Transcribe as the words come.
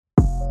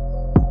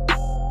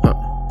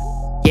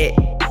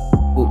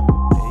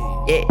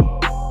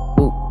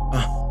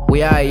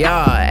We are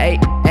y'all, ayy,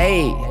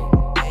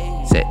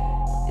 ayy. Say,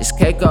 it's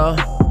Kaqeo,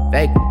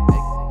 fake,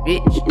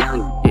 bitch.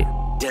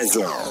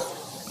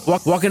 Yeah.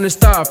 Walking the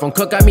star from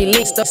Cook got me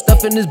linked.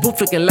 Stuff in this booth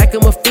looking like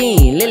I'm a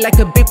fiend. Lit like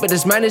a big, but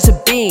this mine is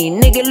a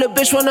bean. Nigga, little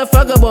bitch wanna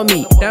fuck up on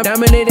me.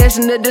 Dominate ass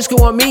in the disco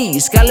on me.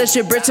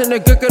 Scholarship bricks in the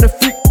girk of the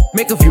freak.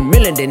 Make a few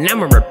million, then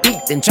I'ma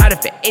repeat. Then try to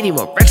fit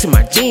 81 racks in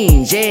my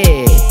jeans,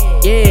 yeah.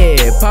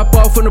 Yeah, pop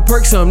off on the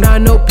perk some. Now I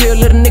know pill,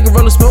 let a nigga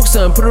roll and smoke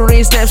some. Put it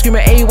in snap,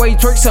 screaming, ayy, why you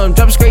twerk some?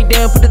 Drop it straight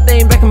down, put the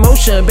thing back in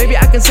motion. Baby,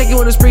 I can take you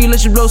on the spree,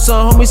 let you blow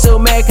some. Homie so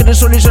mad, cause the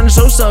shorty tryna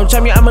show some. Try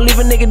me, I'ma leave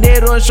a nigga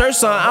dead or a shirt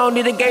some. I don't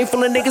need a gang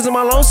full of niggas in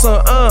my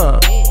lonesome,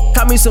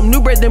 Caught me some new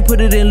bread, then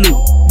put it in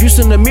loop. Juice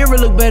in the mirror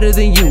look better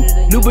than you.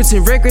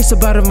 Lubricant red grace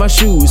about of my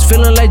shoes.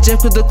 Feeling like Jeff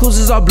cause the clothes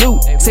is all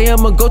blue. Say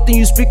I'm a goat, then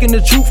you speaking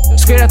the truth.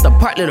 Straight out the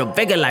park, little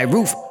Vega like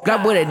roof.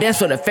 Grab with a dance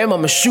for the fam,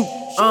 I'ma shoot.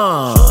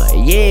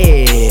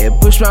 Yeah,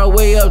 push my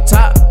way up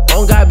top.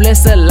 On God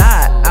bless a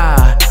lot.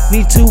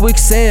 Need to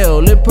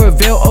excel and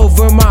prevail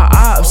over my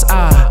ops.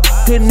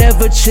 Could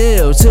never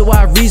chill till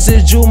I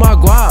residual my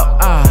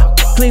guap.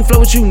 Clean flow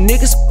with you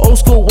niggas, old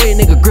school way,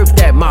 nigga, grip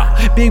that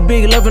mop. Big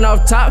loving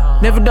off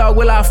top, never dog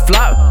will I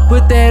flop.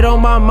 Put that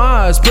on my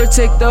Mars,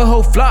 protect the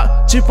whole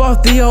flock. Chip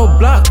off the old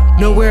block,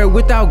 nowhere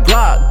without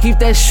Glock. Keep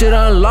that shit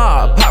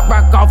unlocked, pop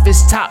rock off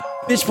its top.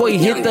 Bitch boy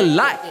hit the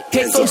lot,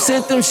 Kaqeo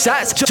sent them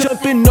shots,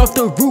 jumping off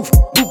the roof.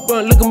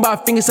 Looking by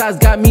finger size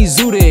got me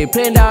zooted.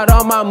 Planned out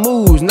all my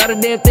moves, not a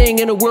damn thing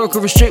in the world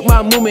could restrict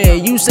my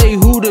movement. You say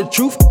who the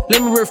truth?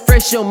 Let me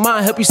refresh your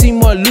mind, help you see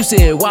more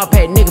lucid. Wild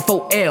pack nigga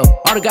 4L,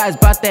 all the guys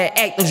bout that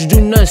act, don't you do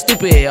nothing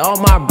stupid. All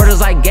my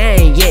brothers like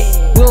gang,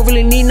 yeah. We don't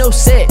really need no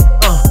set,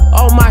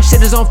 all my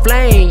shit is on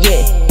flame,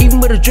 yeah. Even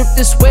with a drip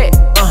this wet,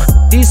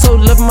 these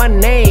hoes love my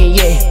name,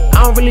 yeah.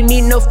 I don't really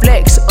need no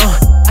flex,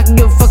 I can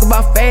give a fuck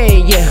about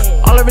fame,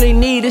 yeah. All I really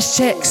need is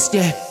checks,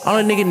 yeah. All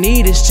a nigga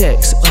need is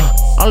checks,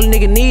 all a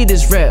nigga need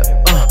is rap,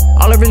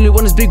 all I really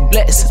want is big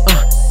bless,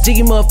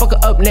 Jiggy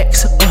motherfucker up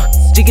next,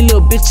 Jiggy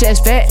little bitch ass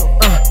fat,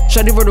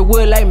 shawty roll the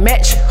wood like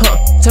match,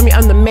 Tell me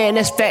I'm the man,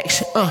 that's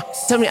facts,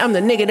 tell me I'm the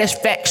nigga, that's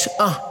facts,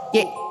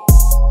 yeah.